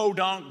these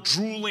podunk,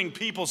 drooling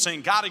people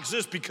saying God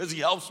exists because he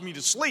helps me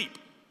to sleep.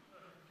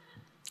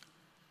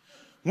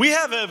 We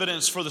have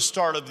evidence for the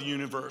start of the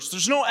universe.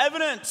 There's no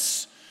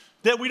evidence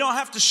that we don't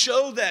have to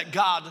show that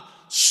God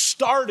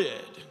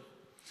started.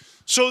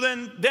 So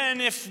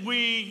then if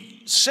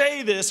we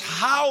say this,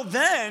 how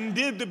then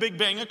did the Big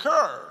Bang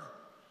occur?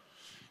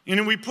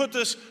 And we put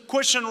this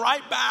question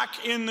right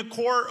back in the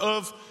court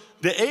of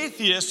the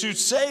atheists who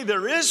say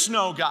there is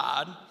no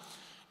God.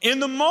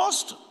 And the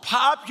most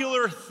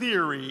popular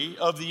theory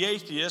of the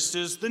atheist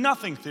is the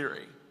nothing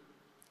theory.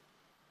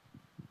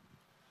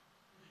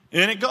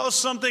 And it goes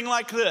something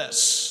like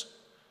this: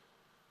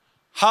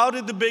 how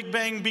did the Big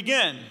Bang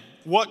begin?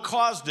 What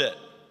caused it?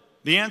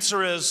 The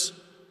answer is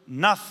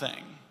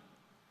nothing.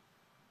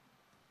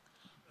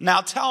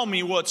 Now tell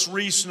me what's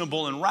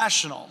reasonable and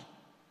rational.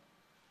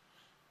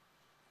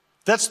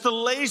 That's the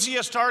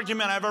laziest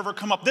argument I've ever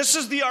come up. This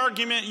is the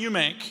argument you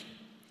make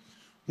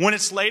when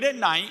it's late at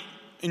night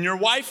and your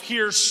wife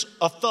hears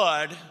a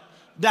thud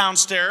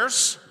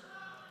downstairs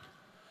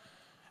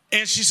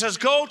and she says,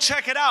 go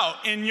check it out.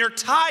 And you're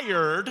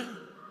tired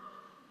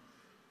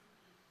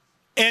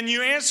and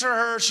you answer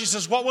her. She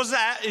says, what was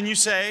that? And you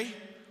say,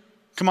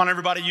 come on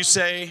everybody, you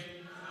say,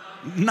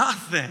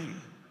 nothing.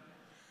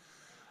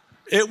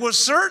 It was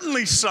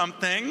certainly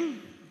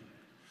something,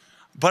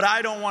 but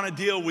I don't want to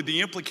deal with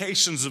the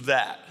implications of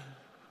that.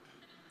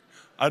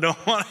 I don't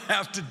want to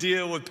have to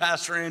deal with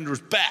Pastor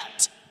Andrew's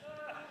bat.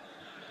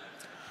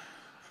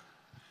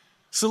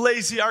 It's a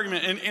lazy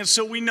argument. And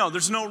so we know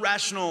there's no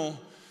rational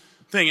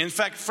thing. In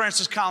fact,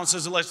 Francis Collins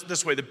says it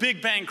this way: the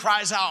Big Bang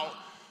cries out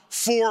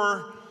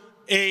for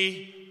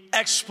an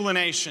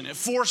explanation. It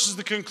forces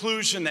the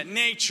conclusion that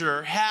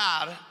nature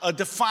had a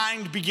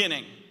defined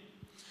beginning.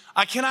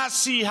 I cannot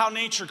see how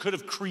nature could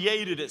have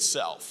created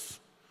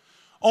itself.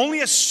 Only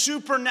a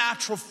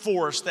supernatural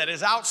force that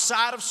is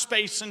outside of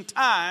space and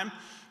time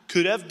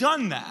could have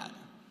done that.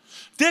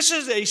 This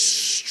is a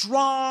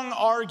strong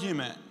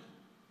argument.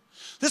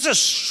 This is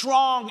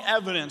strong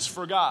evidence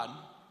for God.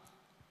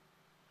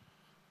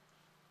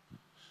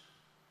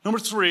 Number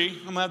 3,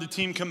 I'm going to have the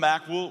team come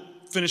back. We'll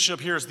finish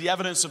up here, is the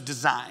evidence of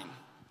design.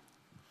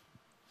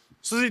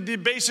 So the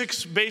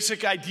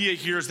basic idea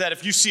here is that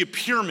if you see a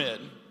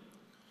pyramid,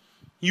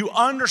 you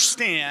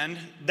understand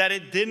that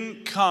it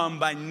didn't come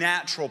by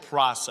natural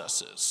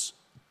processes.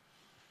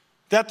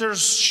 That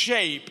there's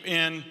shape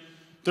and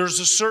there's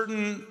a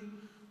certain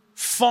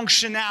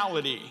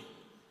functionality.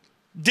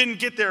 Didn't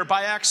get there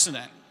by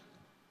accident.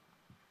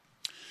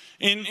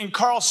 And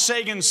Carl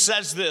Sagan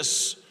says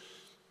this.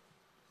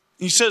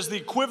 He says the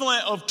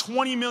equivalent of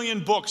 20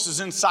 million books is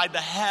inside the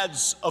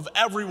heads of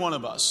every one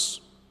of us.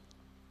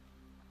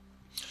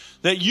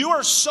 That you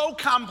are so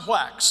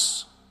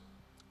complex,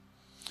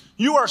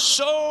 you are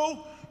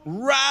so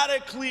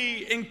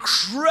radically,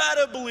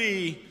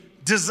 incredibly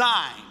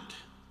designed.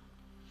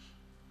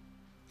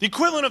 The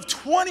equivalent of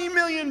 20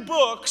 million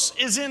books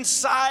is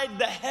inside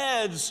the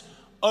heads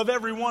of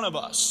every one of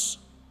us.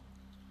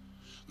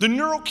 The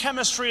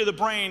neurochemistry of the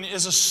brain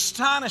is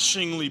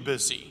astonishingly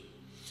busy.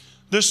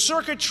 The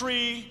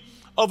circuitry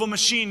of a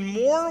machine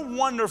more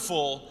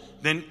wonderful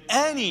than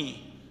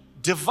any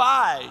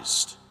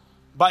devised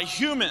by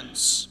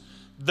humans.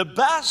 The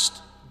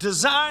best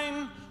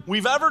design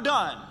we've ever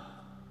done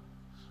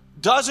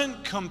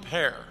doesn't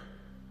compare.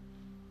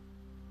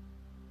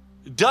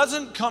 It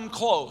doesn't come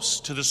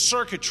close to the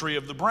circuitry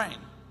of the brain.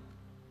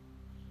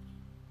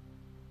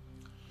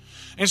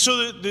 And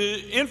so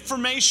the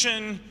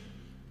information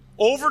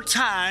over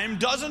time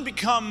doesn't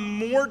become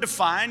more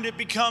defined, it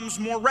becomes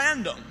more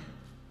random.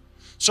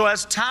 So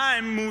as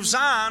time moves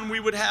on, we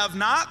would have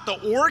not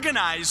the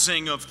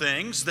organizing of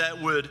things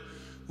that would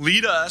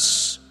lead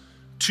us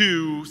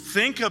to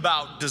think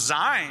about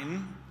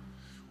design.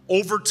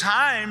 Over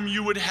time,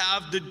 you would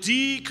have the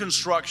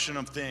deconstruction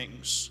of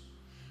things.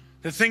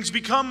 That things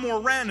become more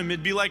random.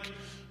 It'd be like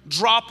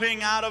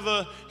dropping out of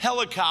a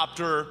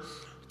helicopter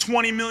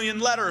 20 million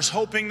letters,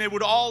 hoping they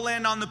would all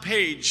land on the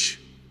page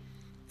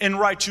and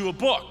write you a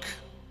book.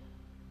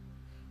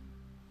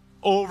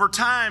 Over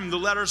time, the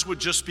letters would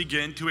just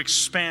begin to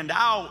expand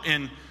out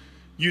and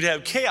you'd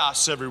have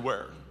chaos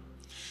everywhere.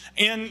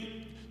 And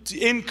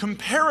in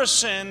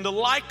comparison, the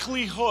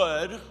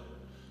likelihood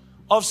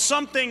of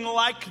something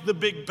like the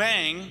Big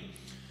Bang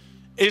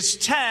is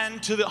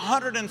 10 to the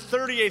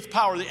 138th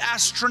power, the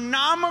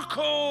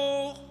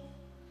astronomical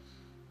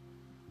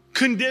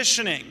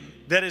conditioning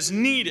that is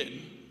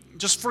needed.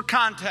 Just for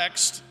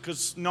context,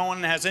 because no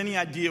one has any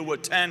idea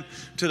what 10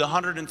 to the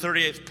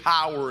 138th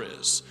power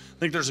is. I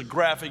think there's a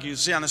graphic you can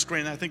see on the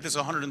screen. I think there's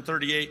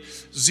 138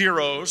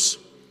 zeros.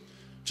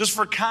 Just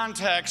for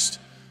context,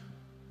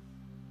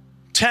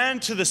 10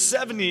 to the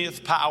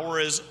 70th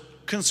power is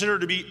considered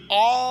to be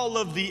all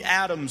of the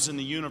atoms in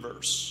the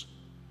universe.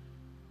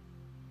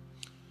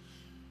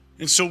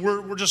 And so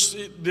we're just,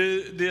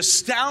 the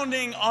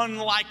astounding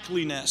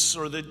unlikeliness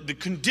or the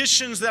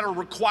conditions that are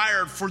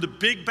required for the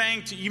Big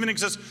Bang to even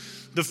exist.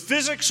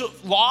 The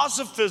laws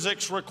of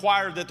physics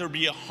require that there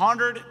be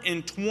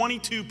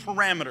 122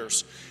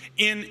 parameters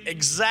in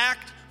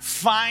exact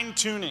fine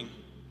tuning.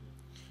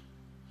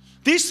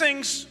 These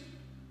things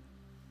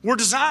were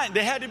designed,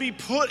 they had to be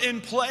put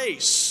in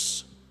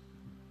place.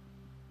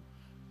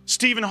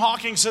 Stephen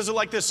Hawking says it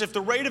like this: if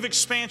the rate of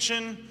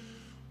expansion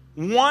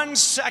 1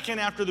 second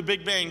after the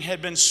Big Bang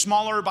had been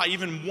smaller by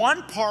even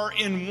 1 part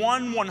in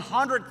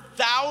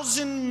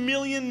 100,000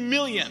 million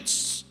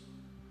millionths,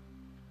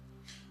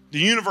 the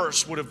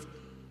universe would have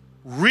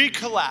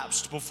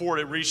recollapsed before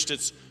it reached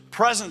its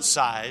present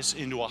size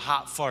into a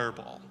hot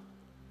fireball.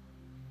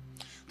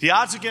 The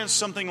odds against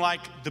something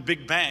like the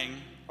Big Bang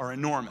are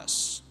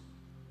enormous.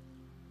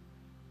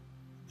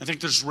 I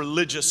think there's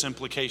religious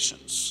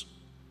implications.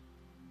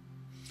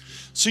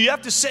 So you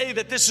have to say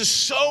that this is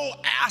so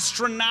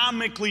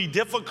astronomically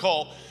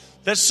difficult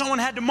that someone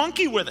had to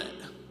monkey with it.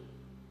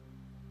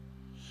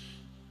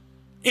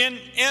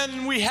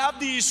 And we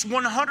have these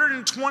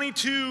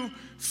 122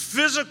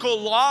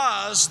 physical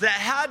laws that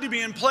had to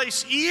be in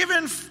place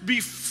even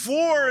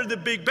before the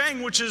Big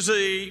Bang, which is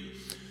a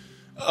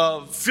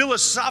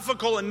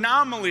philosophical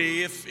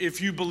anomaly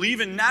if you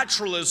believe in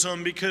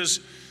naturalism,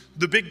 because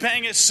the Big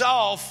Bang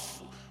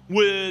itself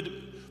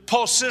would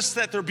post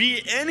that there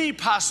be any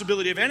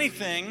possibility of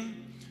anything.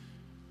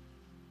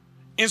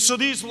 And so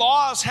these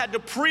laws had to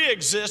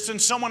pre-exist,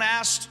 and someone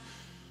asked,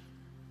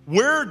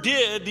 where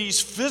did these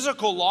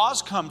physical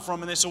laws come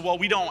from? And they said, well,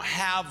 we don't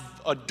have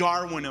a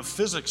Darwin of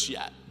physics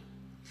yet.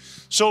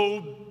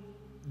 So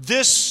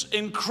this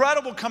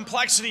incredible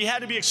complexity had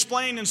to be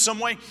explained in some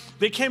way.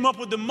 They came up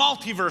with the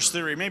multiverse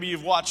theory. Maybe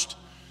you've watched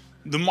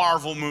the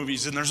Marvel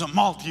movies and there's a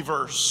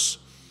multiverse.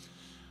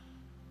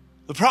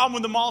 The problem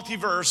with the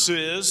multiverse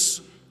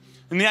is,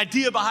 and the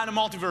idea behind a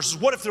multiverse is,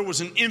 what if there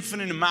was an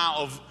infinite amount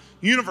of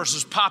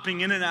universes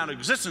popping in and out of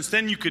existence?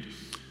 Then you could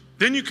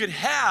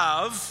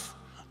have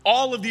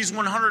all of these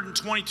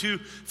 122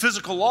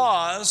 physical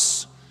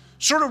laws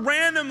sort of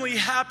randomly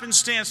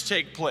happenstance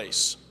take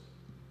place.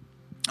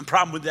 The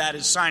problem with that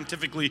is,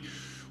 scientifically,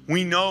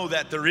 we know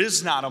that there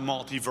is not a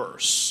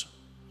multiverse.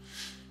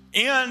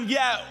 And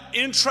yet,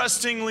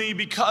 interestingly,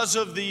 because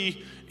of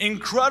the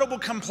incredible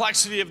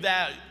complexity of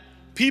that,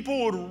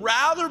 people would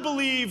rather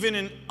believe in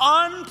an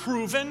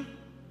unproven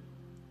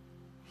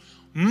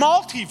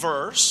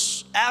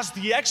multiverse as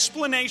the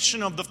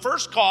explanation of the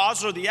first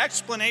cause or the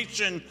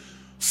explanation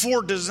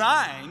for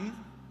design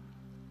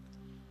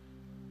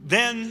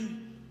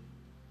than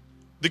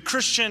the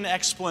Christian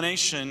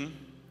explanation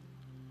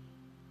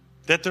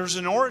that there's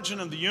an origin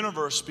of the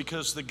universe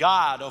because the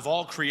God of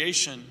all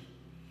creation,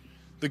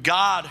 the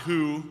God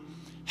who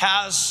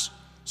has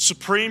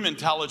supreme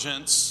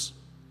intelligence,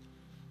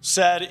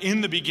 said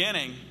in the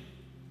beginning,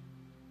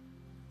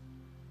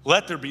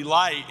 let there be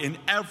light, and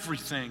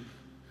everything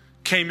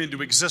came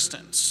into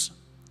existence.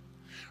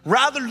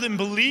 Rather than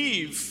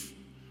believe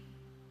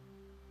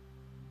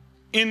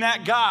in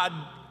that God,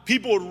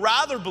 people would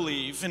rather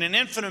believe in an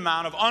infinite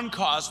amount of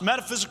uncaused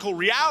metaphysical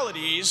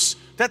realities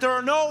that there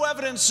are no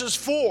evidences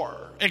for,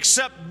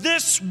 except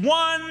this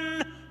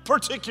one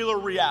particular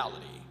reality.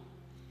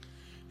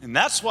 And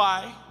that's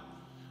why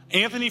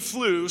Anthony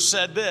Flew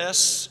said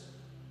this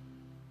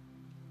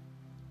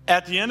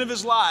at the end of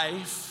his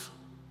life,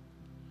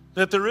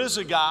 that there is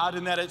a God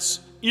and that it's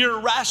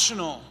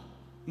irrational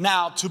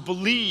now to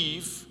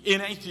believe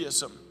in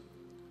atheism.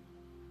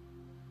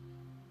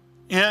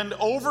 And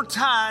over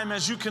time,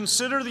 as you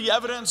consider the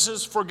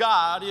evidences for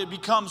God, it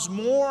becomes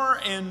more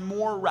and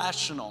more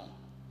rational.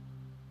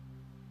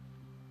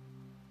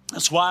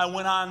 That's why I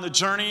went on the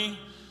journey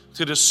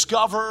to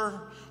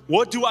discover,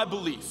 what do I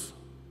believe?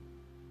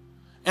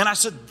 And I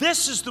said,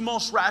 this is the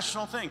most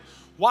rational thing.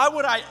 Why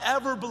would I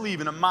ever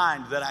believe in a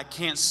mind that I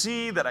can't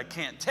see, that I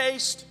can't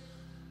taste,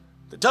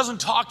 that doesn't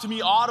talk to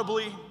me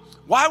audibly?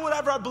 Why would I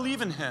ever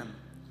believe in him?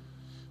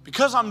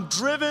 Because I'm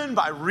driven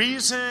by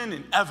reason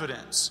and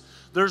evidence.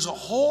 There's a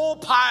whole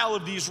pile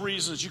of these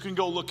reasons you can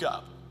go look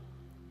up.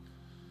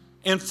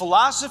 In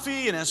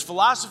philosophy, and as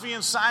philosophy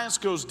and science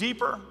goes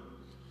deeper,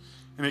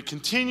 and it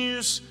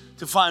continues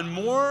to find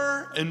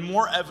more and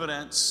more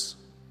evidence,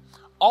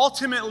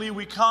 ultimately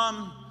we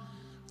come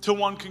to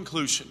one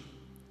conclusion.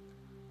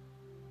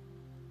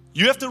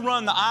 You have to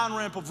run the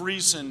on-ramp of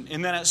reason,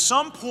 and then at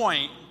some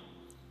point,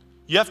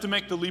 you have to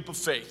make the leap of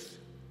faith.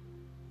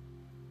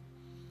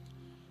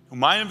 And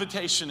my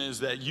invitation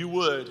is that you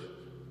would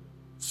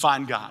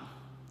find God.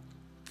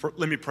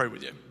 Let me pray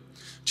with you.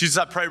 Jesus,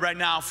 I pray right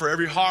now for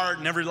every heart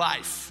and every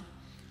life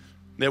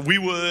that we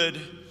would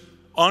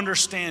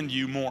understand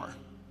you more,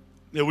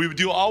 that we would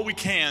do all we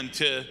can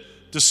to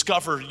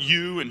discover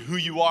you and who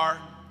you are.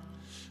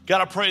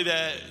 God, I pray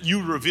that you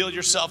would reveal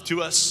yourself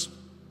to us.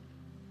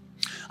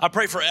 I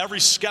pray for every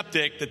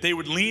skeptic that they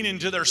would lean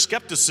into their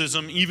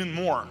skepticism even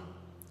more,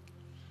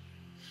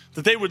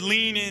 that they would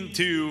lean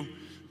into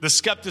the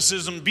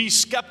skepticism, be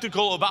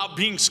skeptical about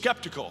being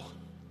skeptical.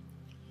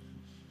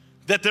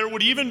 That there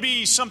would even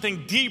be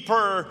something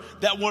deeper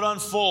that would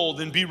unfold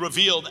and be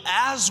revealed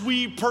as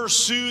we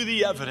pursue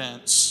the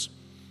evidence.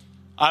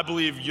 I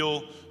believe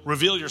you'll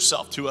reveal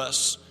yourself to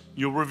us.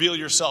 You'll reveal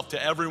yourself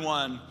to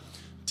everyone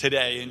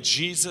today. In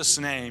Jesus'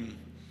 name,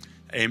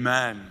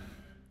 amen.